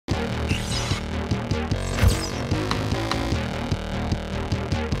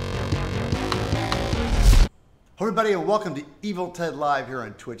Hello everybody and welcome to Evil Ted Live here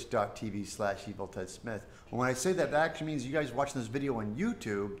on twitch.tv/EvilTedSmith. And when I say that, that actually means you guys watching this video on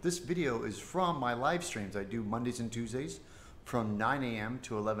YouTube. This video is from my live streams. I do Mondays and Tuesdays from 9 a.m.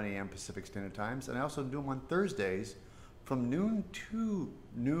 to 11 a.m. Pacific Standard Times. And I also do them on Thursdays from noon to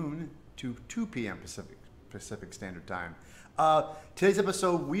 2 p.m. Pacific Standard Time. Today's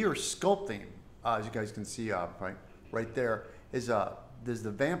episode, we are sculpting, as you guys can see right there, there's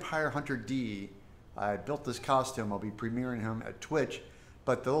the Vampire Hunter D. I built this costume. I'll be premiering him at Twitch.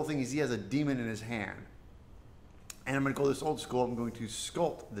 But the whole thing is he has a demon in his hand. And I'm going to go this old school. I'm going to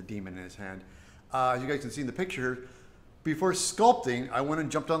sculpt the demon in his hand. As you guys can see in the picture, before sculpting, I went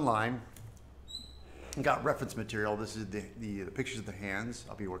and jumped online and got reference material. This is the pictures of the hands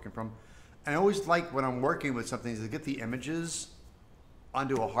I'll be working from. And I always like when I'm working with something is to get the images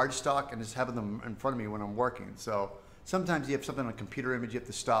onto a hard stock and just having them in front of me when I'm working. So sometimes you have something on a computer image, you have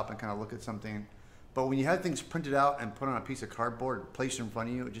to stop and kind of look at something. But when you have things printed out and put on a piece of cardboard, placed in front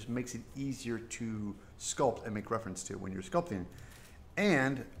of you, it just makes it easier to sculpt and make reference to when you're sculpting.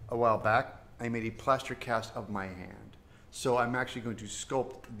 And a while back, I made a plaster cast of my hand. So I'm actually going to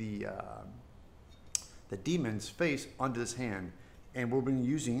sculpt the demon's face onto this hand. And we'll be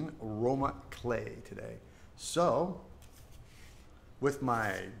using Roma clay today. So, with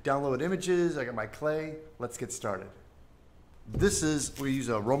my download images, I got my clay, let's get started. We use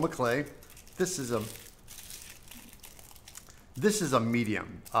a Roma clay. This is a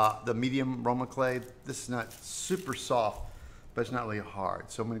medium, the medium Roma clay. This is not super soft, but it's not really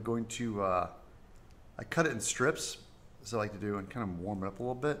hard. So I'm going to, I cut it in strips, as I like to do, and kind of warm it up a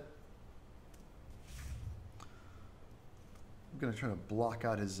little bit. I'm going to try to block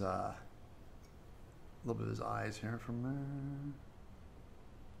out his, a little bit of his eyes here from there.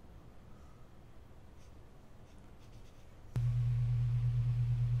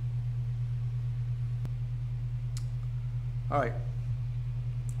 All right,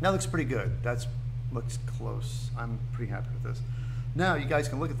 that looks pretty good. That looks close. I'm pretty happy with this. Now you guys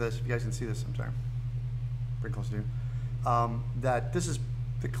can look at this. If you guys can see this, I'm sorry, pretty close to you. That this is,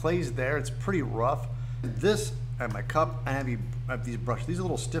 the clay's there. It's pretty rough. This at my cup, I have these brushes. These are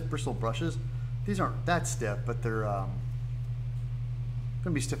little stiff bristle brushes. These aren't that stiff, but they're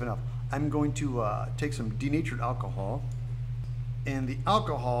gonna be stiff enough. I'm going to take some denatured alcohol, and the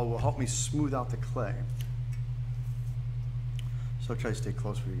alcohol will help me smooth out the clay. So I'll try to stay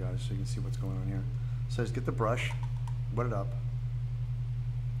close for you guys so you can see what's going on here. So just get the brush, wet it up,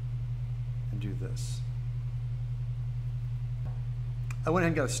 and do this. I went ahead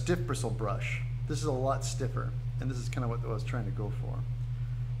and got a stiff bristle brush. This is a lot stiffer, and this is kind of what I was trying to go for.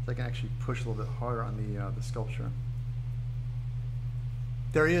 So I can actually push a little bit harder on the sculpture.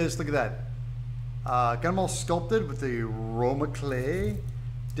 There he is, look at that. Got him all sculpted with the Roma clay.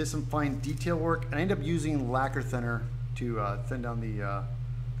 Did some fine detail work, and I ended up using lacquer thinner to thin down the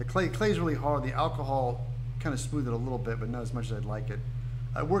clay. Clay is really hard. The alcohol kind of smoothed it a little bit, but not as much as I'd like it.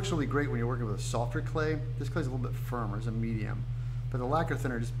 It works really great when you're working with a softer clay. This clay is a little bit firmer, it's a medium. But the lacquer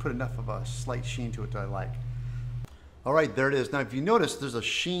thinner just put enough of a slight sheen to it that I like. All right, there it is. Now, if you notice, there's a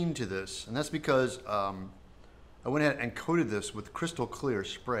sheen to this, and that's because I went ahead and coated this with crystal clear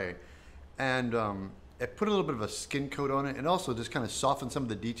spray. And it put a little bit of a skin coat on it, and also just kind of softened some of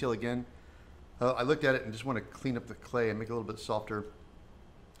the detail again. I looked at it and just want to clean up the clay and make it a little bit softer.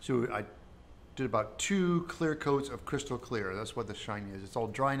 So I did about 2 clear coats of crystal clear. That's what the shine is. It's all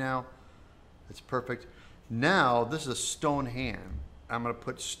dry now. It's perfect. Now, this is a stone hand. I'm going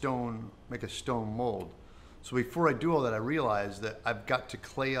to make a stone mold. So before I do all that, I realized that I've got to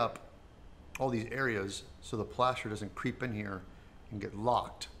clay up all these areas so the plaster doesn't creep in here and get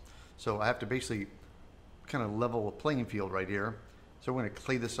locked. So I have to basically kind of level the playing field right here. So we're going to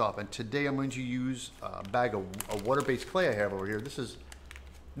clay this off, and today I'm going to use a bag of a water-based clay I have over here. This is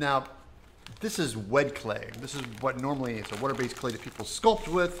wet clay. This is what normally it's a water-based clay that people sculpt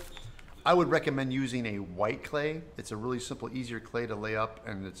with. I would recommend using a white clay. It's a really simple, easier clay to lay up,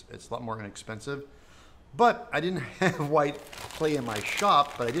 and it's a lot more inexpensive. But I didn't have white clay in my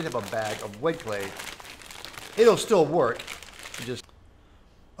shop, but I did have a bag of wet clay. It'll still work.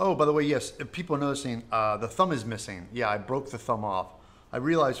 Oh, by the way, yes, if people are noticing, the thumb is missing. Yeah, I broke the thumb off. I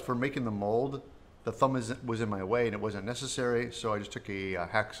realized for making the mold, the thumb was in my way and it wasn't necessary, so I just took a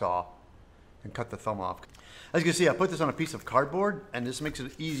hacksaw and cut the thumb off. As you can see, I put this on a piece of cardboard, and this makes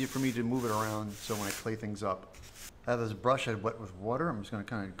it easier for me to move it around so when I clay things up. I have this brush I wet with water. I'm just going to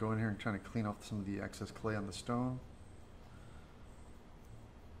kind of go in here and try to clean off some of the excess clay on the stone.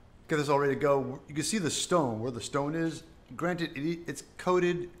 Get this all ready to go. You can see the stone, where the stone is. Granted, it's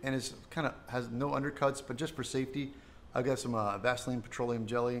coated and it's kind of has no undercuts, but just for safety, I've got some Vaseline petroleum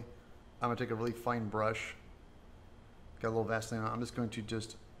jelly. I'm gonna take a really fine brush got a little Vaseline on. I'm just going to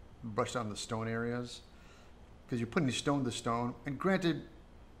just brush down the stone areas because you're putting stone to stone. And granted,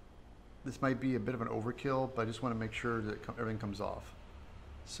 this might be a bit of an overkill, but I just want to make sure that everything comes off.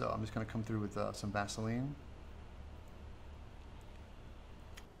 So I'm just going to come through with some Vaseline.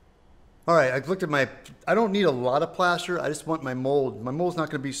 All right, I've looked at my, I don't need a lot of plaster. I just want my mold. My mold's not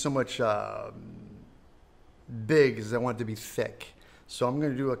going to be so much big as I want it to be thick. So I'm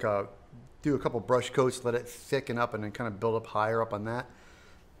going to do like do a couple brush coats, let it thicken up, and then kind of build up higher up on that.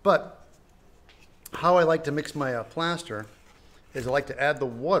 But how I like to mix my plaster is I like to add the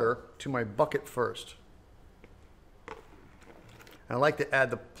water to my bucket first. And I like to add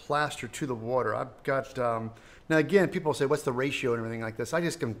the plaster to the water. I've got, now again, people say, what's the ratio and everything like this? I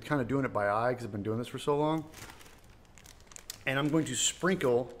just am kind of doing it by eye because I've been doing this for so long. And I'm going to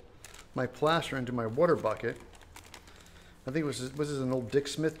sprinkle my plaster into my water bucket. I think this is an old Dick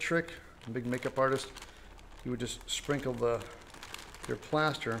Smith trick, a big makeup artist. You would just sprinkle your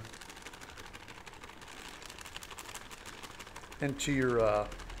plaster into your,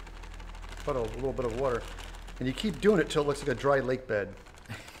 put a little bit of water. And you keep doing it till it looks like a dry lake bed,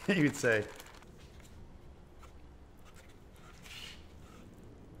 you'd say.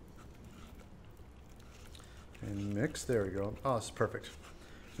 And mix, there we go. Oh, it's perfect.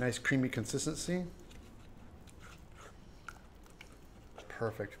 Nice creamy consistency.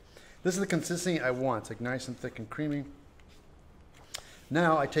 Perfect. This is the consistency I want. It's like nice and thick and creamy.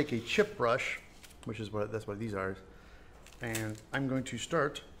 Now I take a chip brush, which is that's what these are, and I'm going to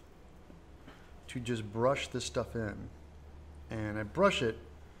start to just brush this stuff in. And I brush it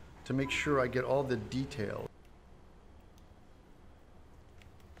to make sure I get all the detail.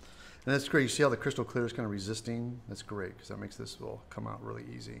 And that's great. You see how the crystal clear is kind of resisting? That's great because that makes this will come out really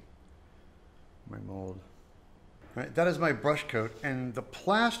easy. My mold. All right, that is my brush coat, and the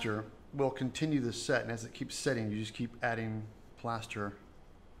plaster will continue to set. And as it keeps setting, you just keep adding plaster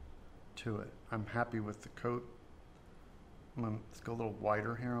to it. I'm happy with the coat. Let's go a little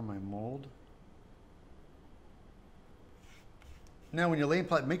wider here on my mold. Now, when you're laying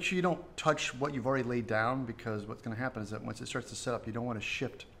plaster, make sure you don't touch what you've already laid down, because what's going to happen is that once it starts to set up, you don't want to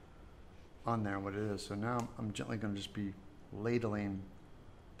shift on there what it is. So now I'm gently going to just be ladling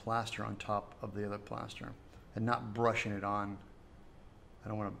plaster on top of the other plaster and not brushing it on. I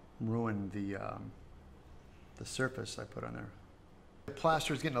don't want to ruin the surface I put on there. The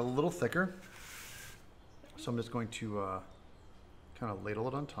plaster is getting a little thicker, so I'm just going to kind of ladle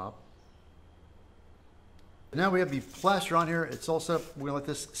it on top. Now we have the plaster on here. It's all set up. We're gonna let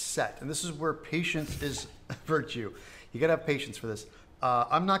this set, and this is where patience is a virtue. You gotta have patience for this.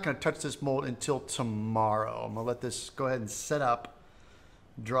 I'm not gonna touch this mold until tomorrow. I'm gonna let this go ahead and set up,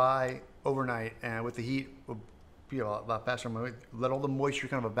 dry overnight, and with the heat, we'll be a lot faster. I'm gonna let all the moisture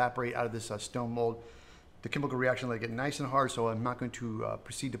kind of evaporate out of this stone mold. The chemical reaction let it get nice and hard, so I'm not going to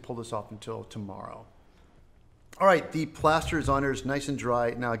proceed to pull this off until tomorrow. All right, the plaster is on there. It's nice and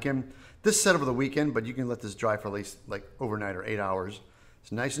dry. Now again, this set over the weekend, but you can let this dry for at least like overnight or 8 hours.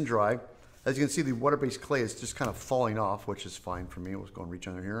 It's nice and dry. As you can see, the water-based clay is just kind of falling off, which is fine for me. Let's go and reach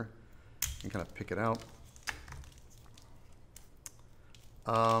under here and kind of pick it out.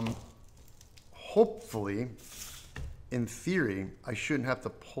 Hopefully, in theory, I shouldn't have to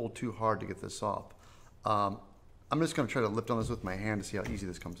pull too hard to get this off. I'm just going to try to lift on this with my hand to see how easy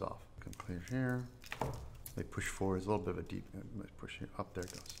this comes off. Come clear here. They push forward. It's a little bit of a deep push here. Up there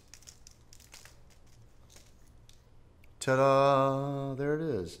it goes. Ta-da! There it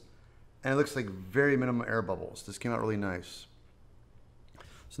is. And it looks like very minimum air bubbles. This came out really nice.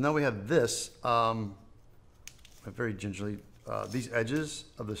 So now we have this. Very gingerly. These edges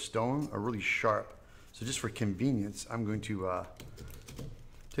of the stone are really sharp. So just for convenience, I'm going to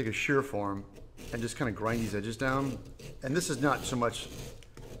take a shear form and just kind of grind these edges down. And this is not so much,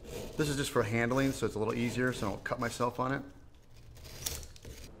 this is just for handling, so it's a little easier, so I don't cut myself on it.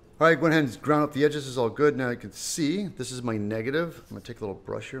 All right, go ahead and ground up the edges. This is all good. Now you can see, this is my negative. I'm gonna take a little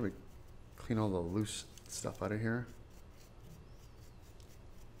brush here. We clean all the loose stuff out of here.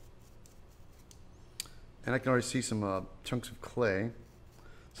 And I can already see some chunks of clay.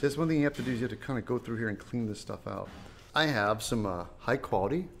 So that's one thing you have to do is you have to kind of go through here and clean this stuff out. I have some high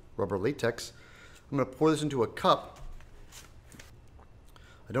quality rubber latex. I'm gonna pour this into a cup.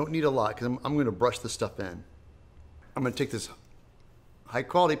 I don't need a lot because I'm gonna brush this stuff in. I'm gonna take this high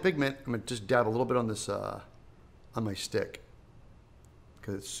quality pigment, I'm gonna just dab a little bit on this, on my stick.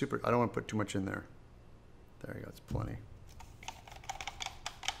 Because it's super, I don't wanna put too much in there. There you go, it's plenty.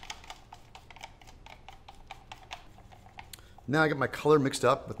 Now I got my color mixed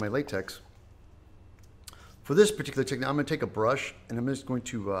up with my latex. For this particular technique, I'm gonna take a brush and I'm just going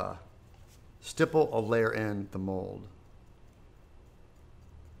to stipple a layer in the mold.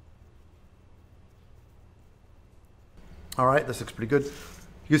 All right, this looks pretty good.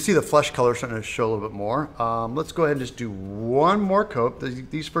 You can see the flesh color starting to show a little bit more. Let's go ahead and just do one more coat.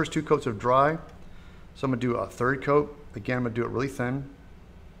 These first 2 coats are dry. So I'm gonna do a 3rd coat. Again, I'm gonna do it really thin.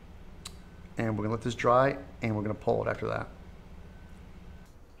 And we're gonna let this dry, and we're gonna pull it after that.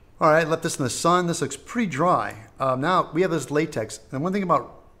 All right, left this in the sun. This looks pretty dry. Now we have this latex. And one thing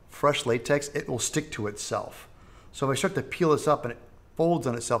about fresh latex, it will stick to itself. So if I start to peel this up and it folds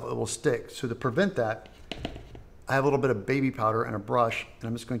on itself, it will stick. So to prevent that, I have a little bit of baby powder and a brush, and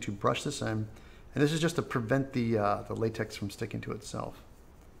I'm just going to brush this in. And this is just to prevent the latex from sticking to itself.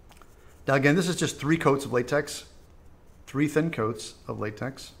 Now again, this is just 3 coats of latex, 3 thin coats of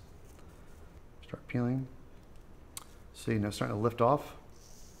latex. Start peeling. See, now starting to lift off.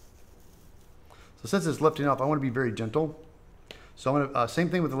 So since it's lifting off, I want to be very gentle. So I'm going to, same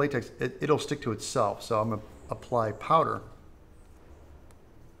thing with the latex, it'll stick to itself. So I'm going to apply powder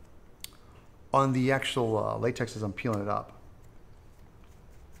on the actual latex as I'm peeling it up.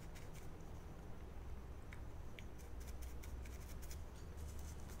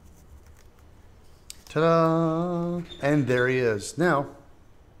 Ta-da! And there he is. Now,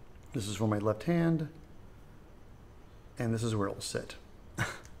 this is for my left hand, and this is where it'll sit.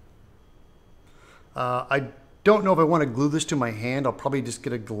 I don't know if I want to glue this to my hand. I'll probably just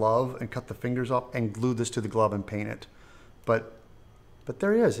get a glove and cut the fingers off and glue this to the glove and paint it. But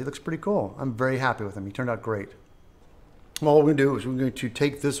there he is. He looks pretty cool. I'm very happy with him. He turned out great. Well, what we're going to do is we're going to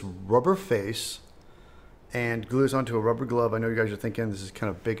take this rubber face and glue this onto a rubber glove. I know you guys are thinking this is kind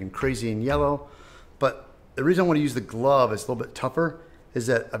of big and crazy and yellow, but the reason I want to use the glove is a little bit tougher is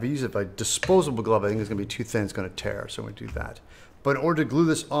that if I use it by disposable glove, I think it's going to be too thin. It's going to tear, so I'm going to do that. But in order to glue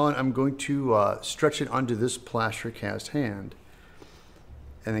this on, I'm going to stretch it onto this plaster cast hand.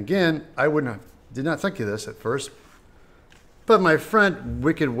 And again, I did not think of this at first, but my friend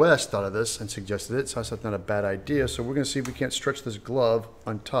Wicked West thought of this and suggested it, so I thought that's not a bad idea. So we're going to see if we can't stretch this glove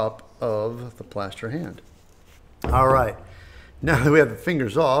on top of the plaster hand. All right, now that we have the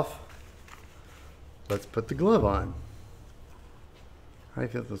fingers off, let's put the glove on. I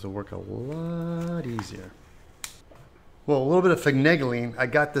feel this will work a lot easier. Well, a little bit of finagling. I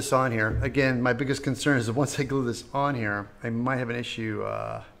got this on here. Again, my biggest concern is that once I glue this on here, I might have an issue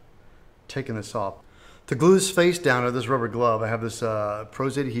taking this off. To glue this face down to this rubber glove, I have this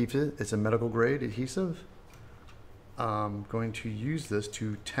Pros-Adhesive. It's a medical grade adhesive. I'm going to use this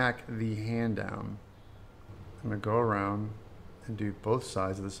to tack the hand down. I'm going to go around and do both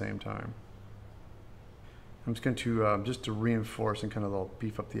sides at the same time. I'm just going to, just to reinforce and kind of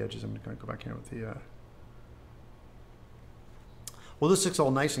beef up the edges, I'm going to go back here with the... Well, this looks all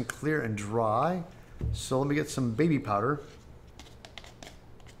nice and clear and dry. So let me get some baby powder.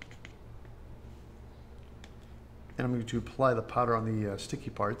 And I'm going to apply the powder on the sticky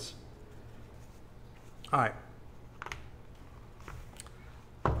parts. All right.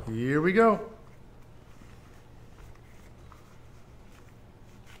 Here we go.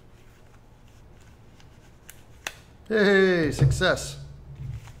 Hey, success.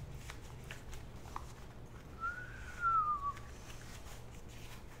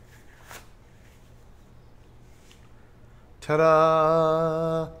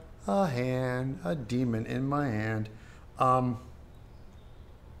 Ta-da! A hand, a demon in my hand. I'm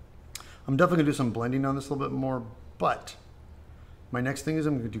definitely gonna do some blending on this a little bit more, but my next thing is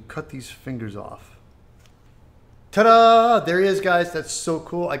I'm going to cut these fingers off. Ta-da! There he is, guys. That's so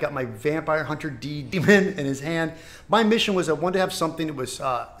cool. I got my Vampire Hunter D demon in his hand. My mission was I wanted to have something that was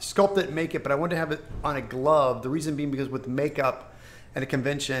sculpt it, make it, but I wanted to have it on a glove. The reason being because with makeup and a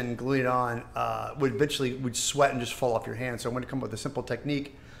convention, gluing it on would sweat and just fall off your hand. So I wanted to come up with a simple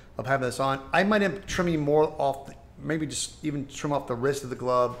technique of having this on. I might end up trimming more off, maybe just even trim off the wrist of the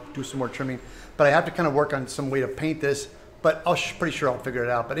glove, do some more trimming. But I have to kind of work on some way to paint this, but I'm pretty sure I'll figure it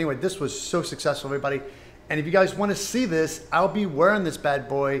out. But anyway, this was so successful, everybody. And if you guys want to see this, I'll be wearing this bad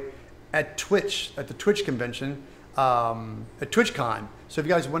boy at Twitch, at the Twitch convention, at TwitchCon. So if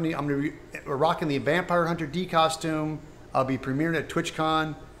you guys want to, I'm going to be rocking the Vampire Hunter D costume. I'll be premiering at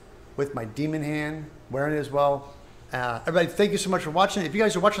TwitchCon with my demon hand, wearing it as well. Everybody, thank you so much for watching. If you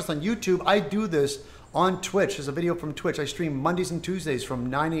guys are watching this on YouTube, I do this on Twitch. There's a video from Twitch. I stream Mondays and Tuesdays from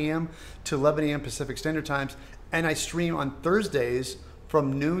 9 a.m. to 11 a.m. Pacific Standard Times. And I stream on Thursdays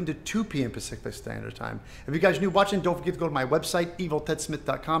from noon to 2 p.m. Pacific Standard Time. If you guys are new watching, don't forget to go to my website,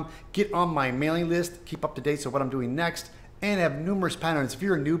 eviltedsmith.com. Get on my mailing list, keep up to date on what I'm doing next, and I have numerous patterns. If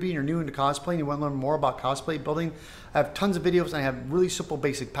you're a newbie and you're new into cosplay and you want to learn more about cosplay building, I have tons of videos and I have really simple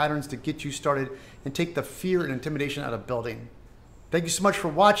basic patterns to get you started and take the fear and intimidation out of building. Thank you so much for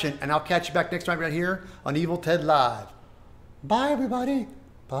watching, and I'll catch you back next time right here on Evil Ted Live. Bye, everybody.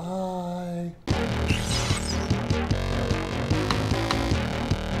 Bye.